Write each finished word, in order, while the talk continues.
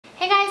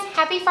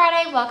Happy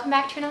Friday. Welcome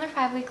back to another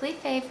 5 weekly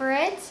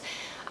favorites.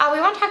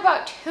 We want to talk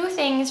about two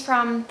things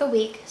from the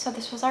week. So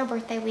this was our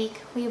birthday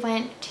week. We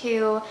went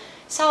to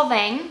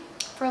Solvang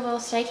for a little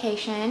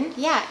staycation.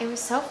 Yeah, it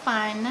was so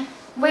fun.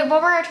 Wait,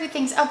 what were our two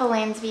things? Oh, the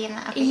Landsby and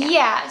the Epic.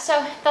 Yeah,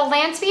 so the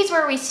Landsby is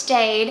where we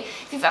stayed.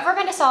 If you've ever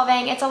been to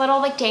Solvang, it's a little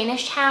like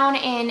Danish town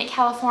in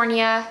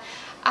California.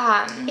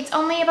 It's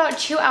only about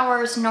 2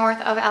 hours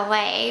north of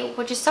LA,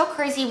 which is so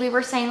crazy. We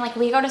were saying like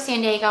we go to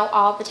San Diego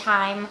all the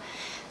time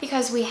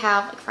because we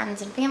have like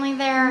friends and family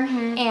there,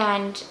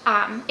 and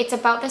it's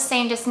about the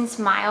same distance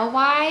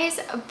mile-wise,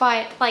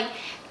 but like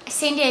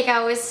San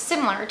Diego is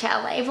similar to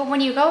LA. But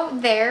when you go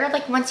there,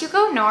 like once you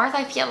go north,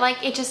 I feel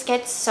like it just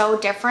gets so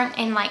different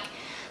in like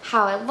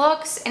how it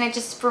looks, and it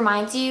just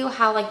reminds you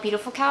how like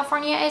beautiful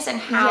California is and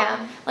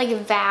how like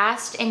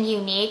vast and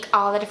unique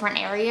all the different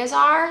areas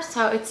are.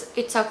 So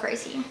it's so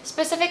crazy.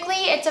 Specifically,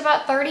 it's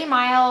about 30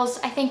 miles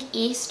I think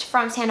east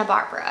from Santa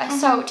Barbara.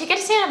 So to get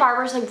to Santa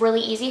Barbara is like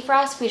really easy for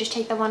us. We just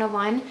take the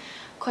 101,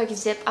 quick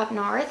zip up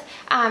north,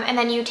 and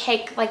then you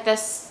take like the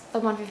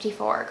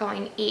 154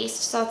 going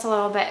east, so it's a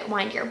little bit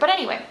windier. But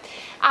anyway,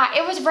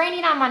 it was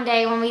raining on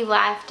Monday when we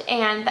left,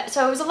 and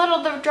so it was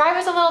the drive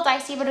was a little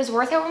dicey, but it was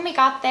worth it when we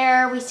got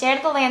there. We stayed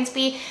at the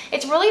Landsby.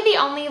 It's really the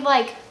only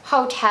like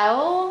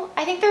hotel.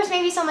 I think there's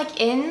maybe some like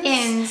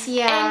inns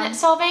yeah, in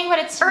Solvang, but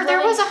it's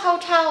there was a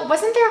hotel.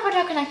 Wasn't there a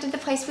hotel connected to the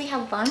place we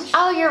had lunch?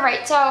 Oh, you're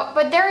right. So,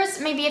 but there's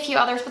maybe a few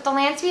others, but the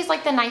Landsby is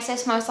like the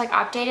nicest, most like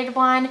updated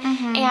one,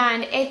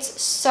 and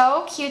it's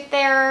so cute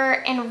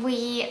there, and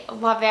we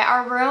love it.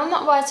 Our room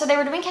was, so they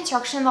were doing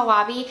construction in the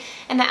lobby,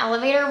 and the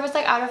elevator was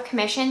like out of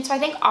commission, so I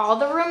think all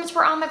the rooms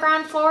were on the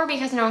ground floor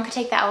because no one could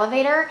take the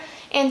elevator,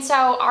 and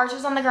so ours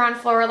was on the ground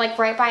floor, like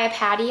right by a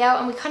patio,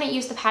 and we couldn't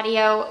use the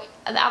patio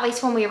at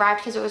least when we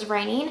arrived because it was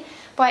raining.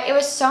 But it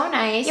was so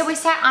nice. Yeah, we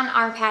sat on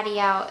our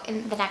patio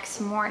in the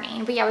next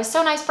morning. But yeah, it was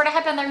so nice. Britta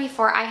had been there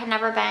before. I had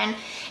never been.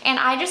 And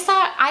I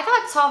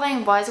thought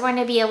Solvang was going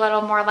to be a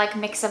little more like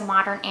mix of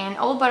modern and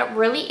old, but it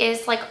really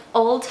is like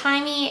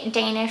old-timey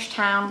Danish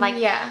town.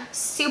 Like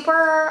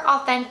super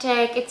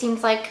authentic. It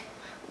seems like,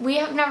 we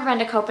have never been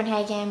to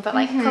Copenhagen, but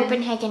like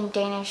Copenhagen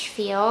Danish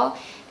feel.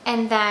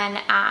 And then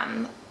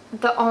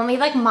the only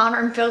like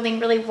modern building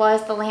really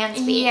was the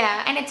Landsby.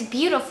 Yeah. And it's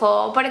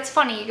beautiful, but it's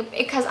funny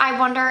because I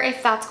wonder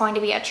if that's going to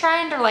be a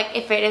trend or like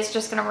if it is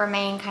just going to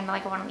remain kind of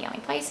like one of the only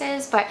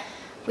places. But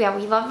yeah,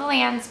 we love the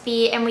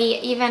Landsby, and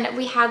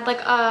we had like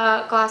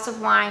a glass of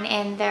wine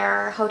in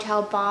their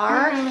hotel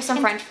bar with some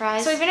French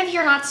fries. So even if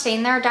you're not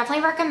staying there,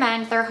 definitely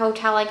recommend their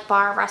hotel like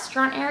bar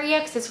restaurant area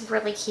because it's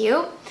really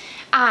cute.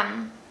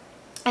 And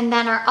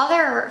then our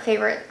other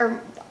favorite,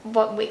 or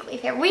what weekly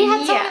favorite, we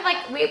had something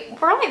like,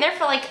 we're only there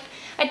for like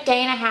a day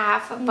and a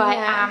half, but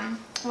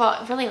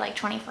well, really like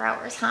 24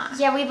 hours, huh?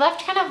 Yeah, we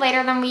left kind of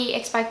later than we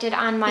expected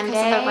on Monday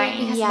because of the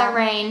rain. Because of the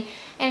rain,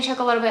 and it took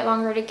a little bit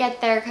longer to get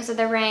there because of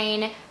the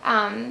rain.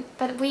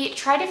 But we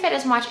tried to fit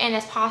as much in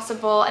as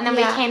possible, and then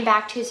we came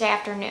back Tuesday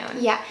afternoon.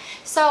 Yeah.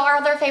 So our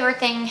other favorite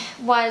thing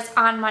was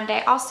on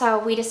Monday. Also,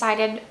 we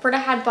decided, Britta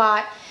had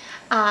bought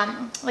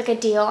like a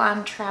deal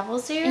on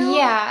Travelzoo.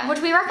 Yeah. Which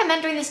we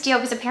recommend doing this deal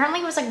because apparently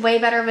it was like way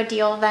better of a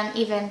deal than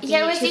even the 2-for-1.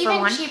 Yeah, it was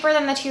even cheaper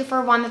than the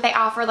 2-for-1 that they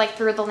offer like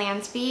through the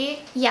Landsby.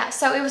 Yeah,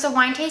 so it was a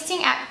wine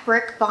tasting at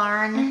Brick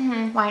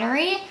Barn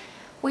Winery.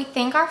 We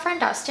think our friend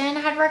Dustin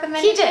had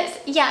recommended He did. this.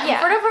 Yeah.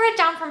 Britta wrote it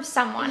down from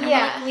someone.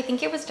 Yeah. And we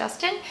think it was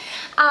Dustin.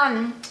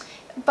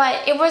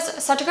 But it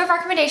was such a good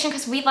recommendation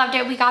because we loved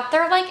it. We got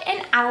there like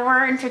an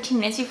hour and 15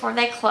 minutes before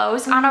they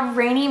closed on a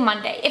rainy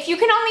Monday. If you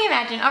can only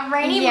imagine, a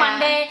rainy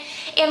Monday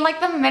in like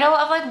the middle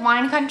of like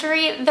wine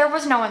country. There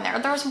was no one there.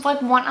 There was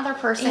like one other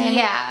person.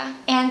 Yeah.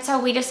 And so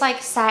we just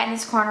like sat in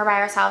this corner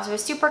by ourselves. It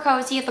was super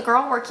cozy. The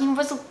girl working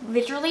was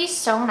literally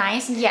so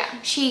nice. Yeah.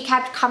 She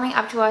kept coming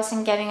up to us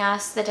and giving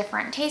us the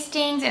different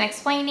tastings and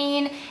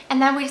explaining.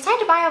 And then we decided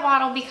to buy a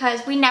bottle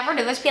because we never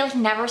do this. We like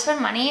never spend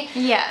money.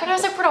 Yeah. But I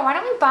was like, Britta, why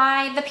don't we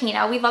buy the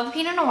Pinot? We love the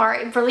Pinot Noir.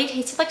 It really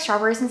tasted like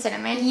strawberries and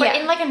cinnamon, but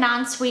in like a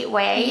non-sweet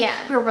way.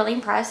 Yeah. We were really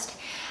impressed.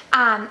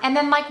 And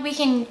then like we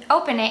can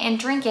open it and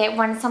drink it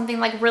when something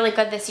like really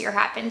good this year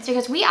happens,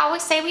 because we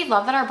always say we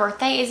love that our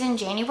birthday is in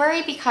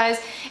January because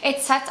it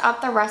sets up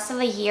the rest of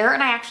the year.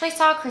 And I actually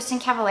saw Kristen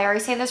Cavallari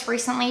say this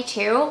recently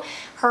too.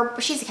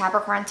 She's a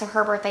Capricorn, so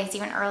her birthday is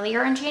even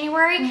earlier in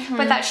January,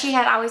 but that she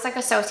had always like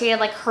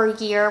associated like her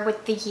year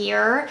with the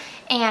year,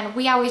 and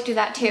we always do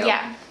that too.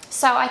 Yeah.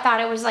 So I thought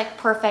it was like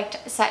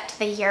perfect set to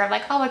the year,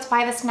 like, oh, let's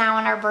buy this now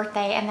on our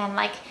birthday, and then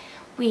like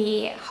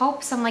we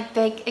hope some like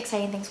big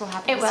exciting things will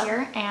happen this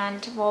year,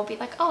 and we'll be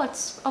like, oh,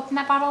 let's open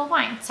that bottle of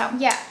wine. So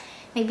yeah,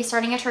 maybe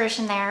starting a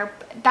tradition there.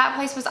 That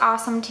place was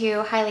awesome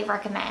too. Highly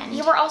recommend.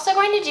 Yeah, we're also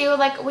going to do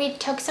like, we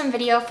took some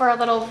video for a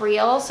little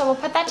reel, so we'll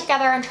put that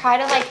together and try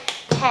to like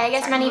tag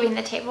as many moving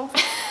the table.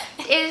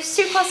 It is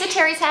too close to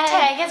Terry's head.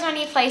 Tag as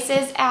many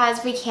places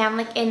as we can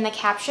like in the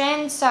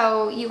caption,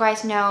 so you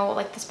guys know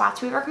like the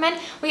spots we recommend.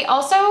 We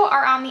also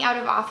are on the Out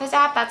of Office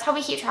app. That's how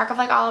we keep track of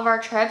like all of our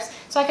trips,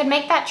 so I could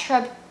make that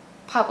trip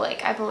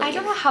public, I believe. I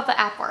don't know how the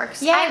app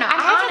works. Yeah, I know.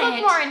 I have to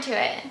look more into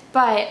it,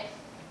 but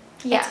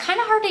Yeah. It's kind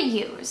of hard to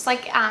use,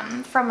 like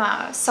from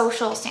a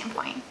social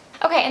standpoint.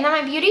 Okay, and then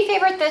my beauty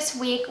favorite this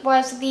week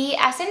was the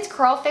Essence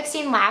Curl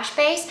Fixing Lash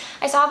Base.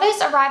 I saw this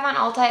arrive on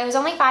Ulta. It was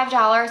only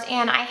 $5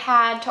 and I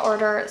had to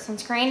order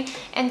sunscreen.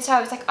 And so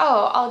I was like,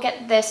 oh, I'll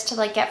get this to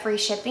like get free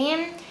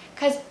shipping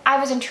because I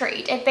was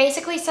intrigued. It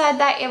basically said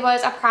that it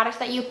was a product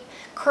that you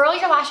curl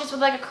your lashes with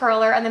like a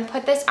curler and then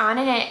put this on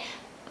and it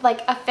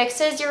like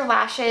affixes your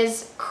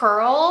lashes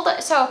curled.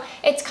 So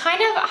it's kind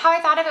of how I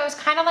thought of it, was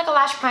kind of like a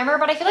lash primer,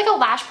 but I feel like a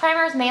lash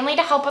primer is mainly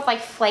to help with like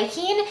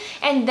flaking,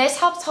 and this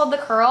helps hold the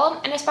curl.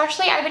 And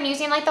especially I've been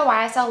using like the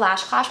YSL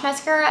Lash Clash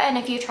mascara, and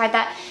if you tried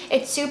that,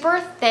 it's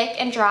super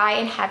thick and dry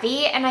and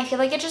heavy, and I feel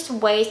like it just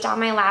weighs down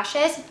my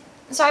lashes.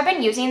 So I've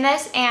been using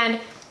this and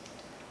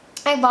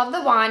I love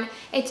the wand.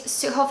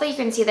 It's hopefully you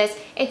can see this.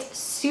 It's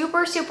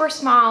super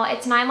small.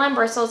 It's nylon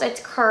bristles.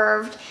 It's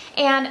curved.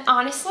 And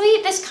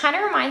honestly, this kind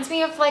of reminds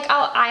me of like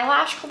an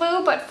eyelash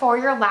glue, but for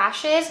your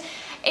lashes.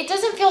 It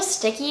doesn't feel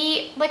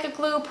sticky like a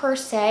glue per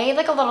se,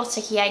 like a little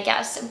sticky, I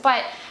guess,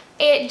 but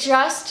it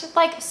just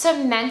like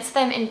cements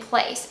them in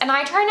place. And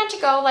I try not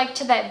to go like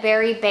to that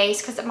very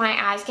base because my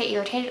eyes get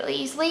irritated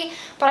easily,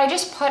 but I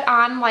just put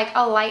on like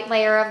a light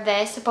layer of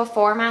this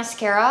before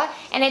mascara,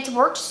 and it's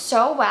worked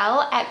so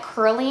well at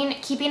curling,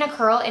 keeping a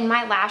curl in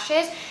my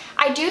lashes.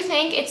 I do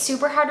think it's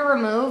super hard to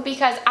remove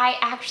because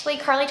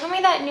Carly told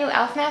me that new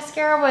e.l.f.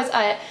 mascara was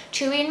a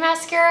chewing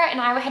mascara and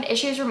I had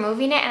issues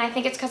removing it, and I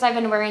think it's because I've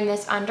been wearing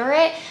this under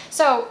it.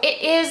 So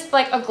it is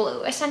like a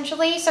glue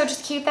essentially, so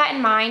just keep that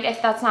in mind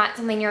if that's not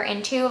something you're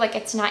into. Like,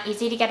 it's not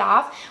easy to get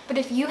off, but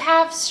if you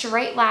have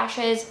straight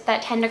lashes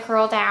that tend to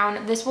curl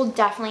down, this will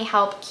definitely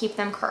help keep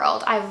them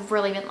curled. I've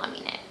really been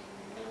loving it.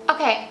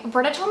 Okay,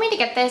 Britta told me to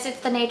get this. It's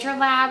the Nature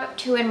Lab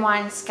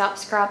 2-in-1 Scalp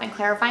Scrub and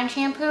Clarifying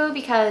Shampoo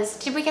because,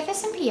 did we get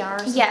this in PR or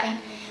something? Yeah.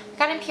 We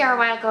got it in PR a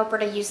while ago.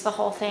 Britta used the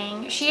whole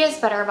thing. She is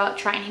better about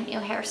trying new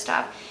hair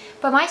stuff.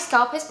 But my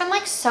scalp has been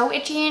like so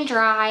itchy and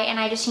dry, and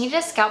I just needed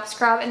a scalp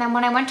scrub. And then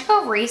when I went to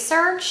go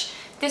research,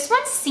 this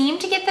one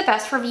seemed to get the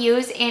best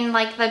reviews in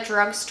like the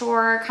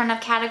drugstore kind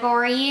of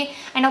category.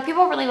 I know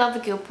people really love the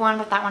Goop one,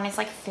 but that one is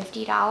like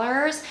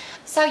 $50.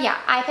 So yeah,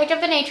 I picked up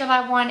the Nature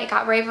Lab one. It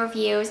got rave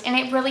reviews and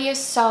it really is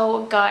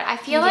so good. I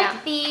feel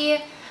like the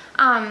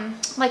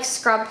like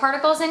scrub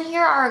particles in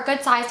here are a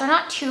good size. They're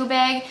not too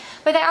big,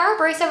 but they are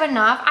abrasive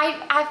enough.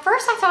 At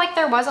first I felt like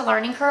there was a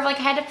learning curve. Like,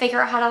 I had to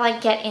figure out how to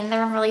like get in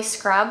there and really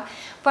scrub.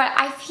 But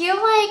I feel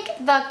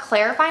like the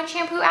clarifying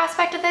shampoo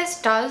aspect of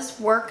this does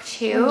work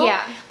too.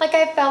 Yeah. Like,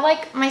 I felt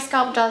like my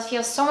scalp does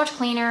feel so much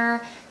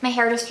cleaner. My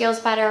hair just feels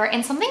better.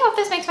 And something about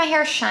this makes my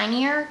hair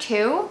shinier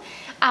too.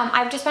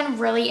 I've just been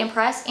really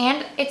impressed,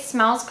 and it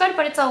smells good,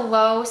 but it's a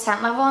low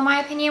scent level in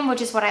my opinion,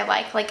 which is what I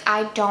like. Like,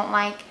 I don't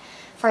like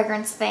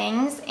fragrance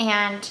things,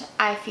 and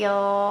I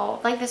feel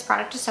like this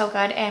product is so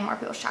good and more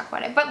people should talk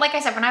about it. But like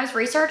I said, when I was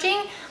researching,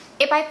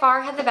 it by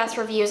far had the best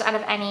reviews out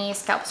of any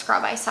scalp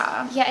scrub I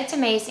saw. Yeah, it's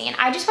amazing.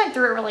 I just went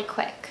through it really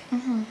quick.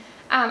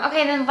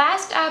 Okay, then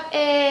last up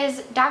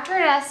is Dr.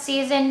 Death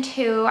Season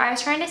 2. I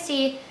was trying to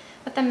see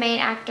what the main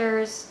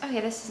actors,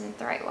 okay, this isn't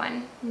the right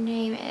one,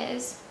 name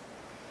is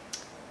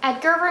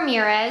Edgar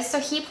Ramirez. So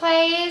he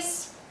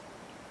plays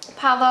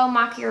Paolo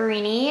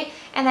Macchiarini,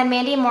 and then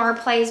Mandy Moore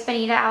plays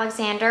Benita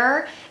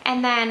Alexander,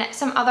 and then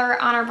some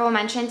other honorable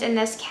mentions in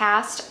this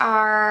cast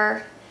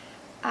are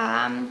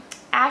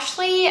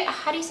Ashley,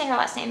 how do you say her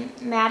last name?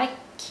 Maddox.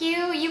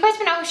 You guys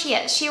would know who she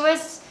is. She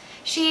was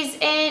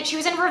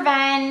in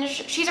Revenge.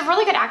 She's a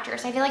really good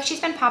actress. I feel like she's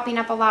been popping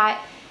up a lot.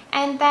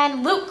 And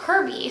then Luke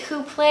Kirby,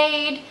 who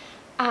played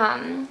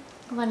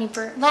Lenny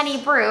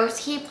Bruce.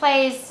 He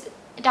plays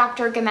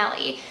Dr.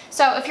 Gemelli.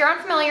 So if you're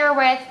unfamiliar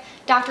with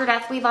Dr.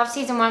 Death, we love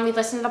season 1. We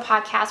listened to the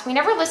podcast. We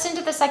never listened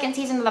to the second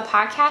season of the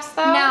podcast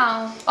though.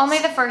 No, only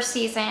the first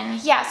season.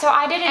 Yeah, so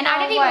I didn't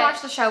even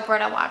watch the show.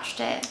 Britta watched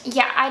it.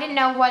 Yeah, I didn't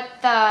know what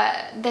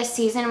this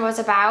season was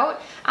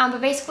about. But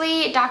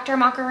basically, Dr.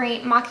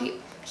 Macchiarini,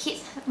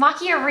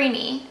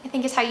 I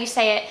think is how you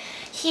say it.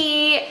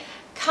 He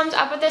comes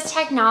up with this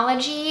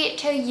technology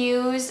to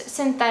use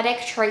synthetic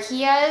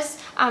tracheas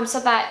so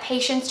that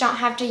patients don't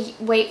have to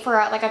wait for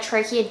a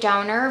trachea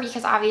donor,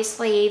 because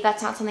obviously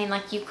that's not something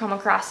like you come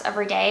across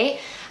every day.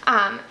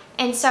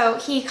 And so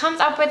he comes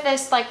up with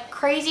this like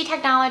crazy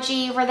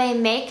technology where they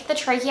make the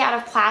trachea out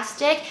of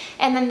plastic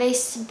and then they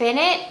spin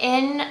it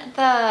in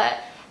the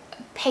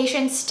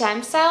patient's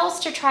stem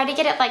cells to try to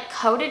get it like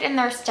coated in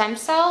their stem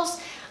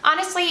cells.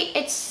 Honestly,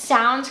 it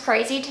sounds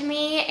crazy to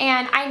me,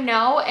 and I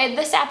know,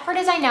 the sad part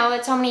is I know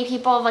that so many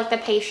people, like the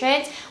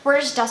patients, were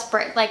just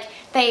desperate. Like,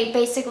 they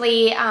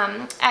basically,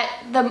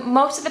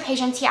 most of the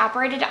patients he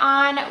operated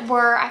on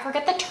were, I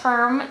forget the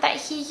term that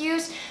he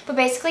used, but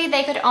basically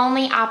they could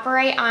only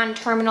operate on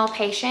terminal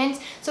patients.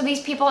 So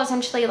these people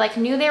essentially like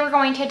knew they were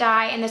going to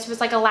die, and this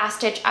was like a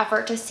last-ditch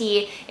effort to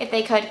see if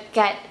they could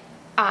get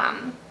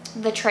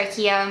the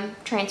trachea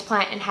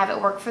transplant and have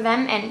it work for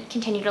them and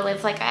continue to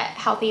live like a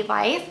healthy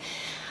life.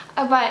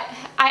 But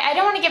I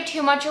don't want to give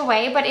too much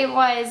away, but it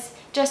was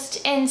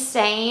just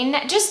insane.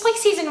 Just like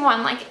season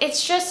 1, like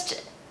it's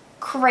just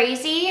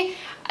crazy.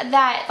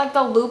 that like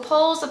the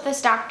loopholes that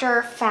this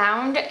doctor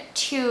found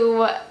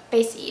to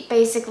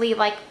basically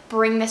like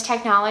bring this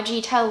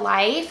technology to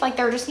life, like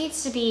there just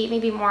needs to be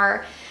maybe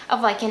more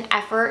of like an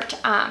effort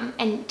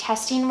and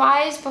testing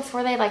wise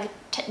before they like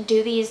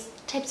do these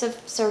types of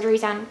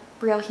surgeries on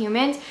real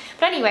humans.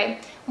 But anyway,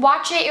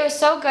 watch it. It was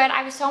so good.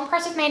 I was so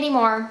impressed with Mandy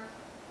Moore.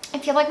 I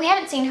feel like we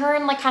haven't seen her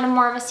in like kind of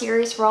more of a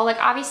serious role. Like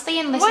obviously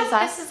in This Is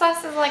Us. This Is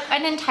Us is like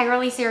an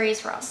entirely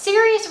serious role.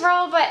 Serious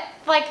role, but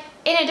like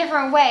in a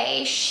different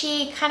way.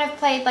 She kind of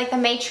played like the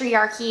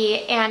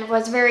matriarchy and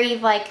was very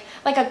like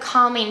a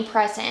calming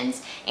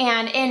presence.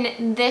 And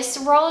in this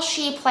role,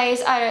 she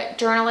plays a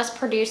journalist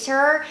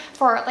producer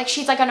for like,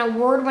 she's like an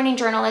award-winning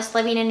journalist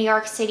living in New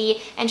York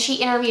City, and she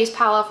interviews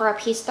Paolo for a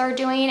piece they're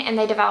doing, and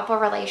they develop a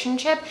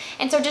relationship.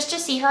 And so just to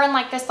see her in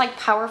like this like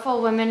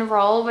powerful women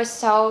role was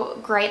so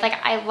great. Like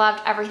I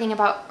loved everything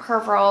about her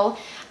role.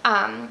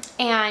 And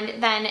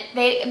then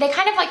they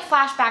kind of like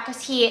flash back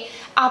because he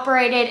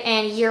operated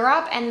in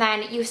Europe, and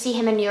then you see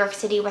him in New York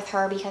City with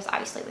her because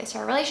obviously they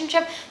start a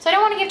relationship. So I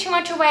don't want to give too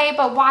much away,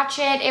 but watch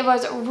it. It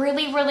was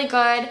really, really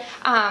good.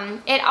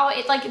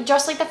 It like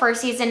just like the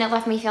first season, it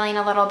left me feeling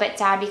a little bit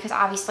sad because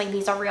obviously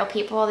these are real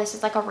people. This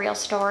is like a real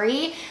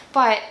story,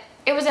 but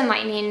it was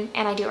enlightening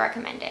and I do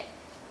recommend it.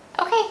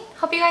 Okay,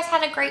 hope you guys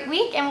had a great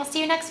week, and we'll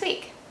see you next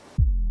week.